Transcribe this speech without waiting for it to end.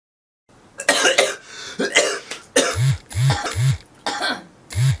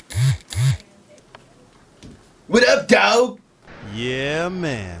dog? Yeah,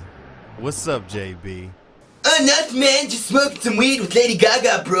 man. What's up, JB? Nothing, man. Just smoking some weed with Lady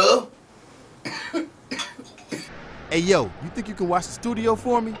Gaga, bro. Hey, yo, you think you can watch the studio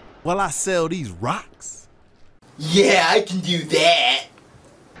for me while I sell these rocks? Yeah, I can do that.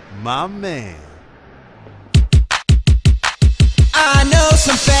 My man. I know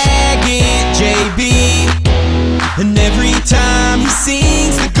some faggot JB, and every time he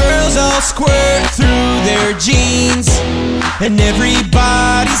sings, the girls all squirt through their jeans. And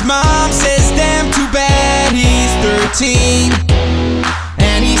everybody's mom says, damn, too bad he's 13.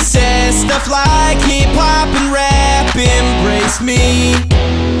 And he says stuff like hip-hop and rap embrace me.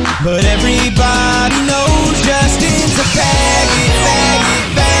 But everybody knows Justin's a faggot,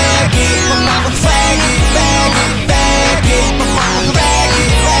 faggot, faggot, faggot, faggot, faggot,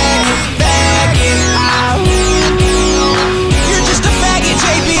 faggot, faggot, faggot. You're just a faggot,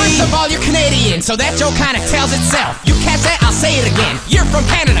 JB. First of all, you're Canadian, so that joke kinda tells itself. You catch that? I'll say it again. You're from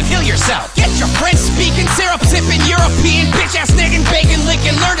Canada, kill yourself. Get your French speaking, syrup sipping, European bitch ass niggin', bacon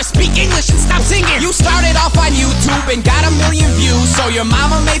licking. Learn to speak English and stop singing. You started off on YouTube and got 1 million views, so your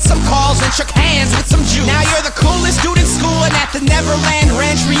mama made some calls and shook hands with some Jews. Now you're the coolest dude in school and at the Neverland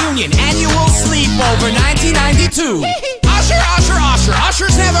Ranch reunion. Annual sleepover 1992. Usher, Usher, Usher.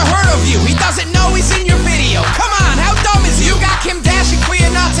 Usher's never heard of you. He doesn't know he's in your video. Come on, how dumb is you? You got Kim Dash and queer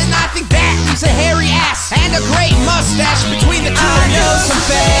nuts, and I think that leaves a hairy ass and a great mustache between the two I of you. know some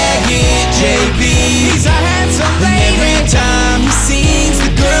faggot JB. He's a handsome And lady. every time he sings,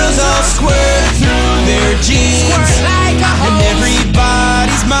 the girls all squirt through their jeans. Squirt like a hose. And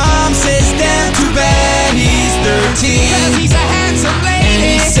everybody's mom says, damn, too bad he's 13. 'Cause he's a handsome And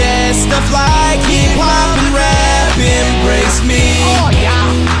he lady. says stuff like hip-hop and rap embrace me. Oh yeah.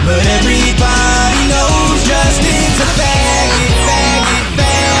 But everybody knows Justin's a faggot, faggot,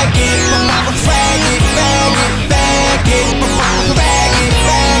 faggot, faggot, faggot, faggot, faggot,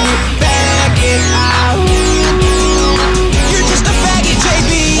 faggot, faggot. You're just a faggot,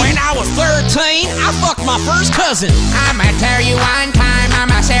 JB. When I was 13, I fucked my first cousin. I'ma tear you one time,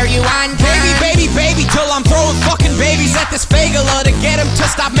 I'ma tear you one time. Baby, baby, baby, till I'm throwing fucking babies at this fagala to get him to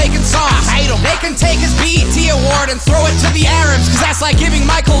stop making songs. I hate him. They can take his BET award and throw it to the Arabs, cause that's like giving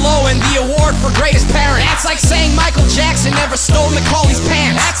Michael Owen the award for greatest parent. That's like saying Michael Jackson never stole Macaulay's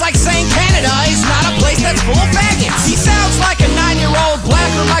pants. That's like saying Canada is not a place that's full of faggots. He sounds like a 9-year-old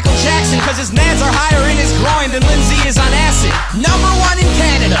blacker Michael Jackson, cause his nads are higher in his groin than Lindsay is on acid. #1 in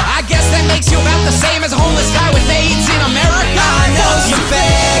Canada. I guess that makes you about the same as a homeless guy with AIDS in America. I know some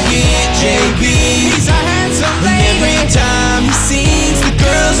faggot JB. He's a handsome And lady. every time he sings, the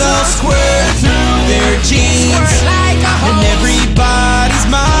girls all squirt through their jeans. Squirt like a And hose. everybody's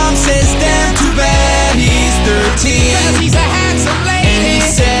mom says, damn, too bad he's 13. 'Cause he's a handsome And he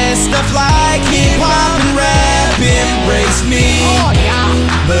lady. says stuff like hip-hop and rap embrace me. Oh yeah.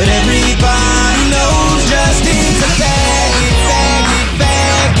 But everybody knows Justin's a faggot, faggot,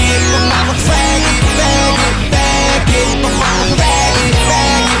 faggot, faggot, faggot, faggot, faggot,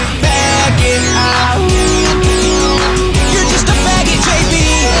 faggot, faggot. You're just a faggot, JB.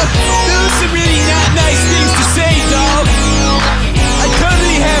 Those are really not nice things to say, dog. I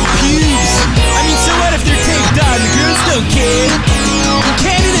totally have pubes. I mean, so what if they're taped on? The girls don't care.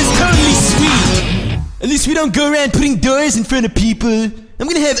 Canada's totally sweet. At least we don't go around putting doors in front of people. I'm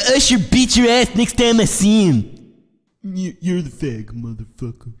gonna have Usher beat your ass next time I see him. You're the fag,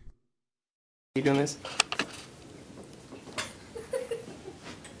 motherfucker. You doing this?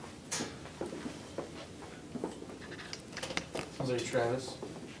 How's it, Travis?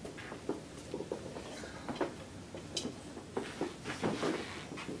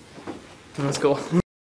 Let's go.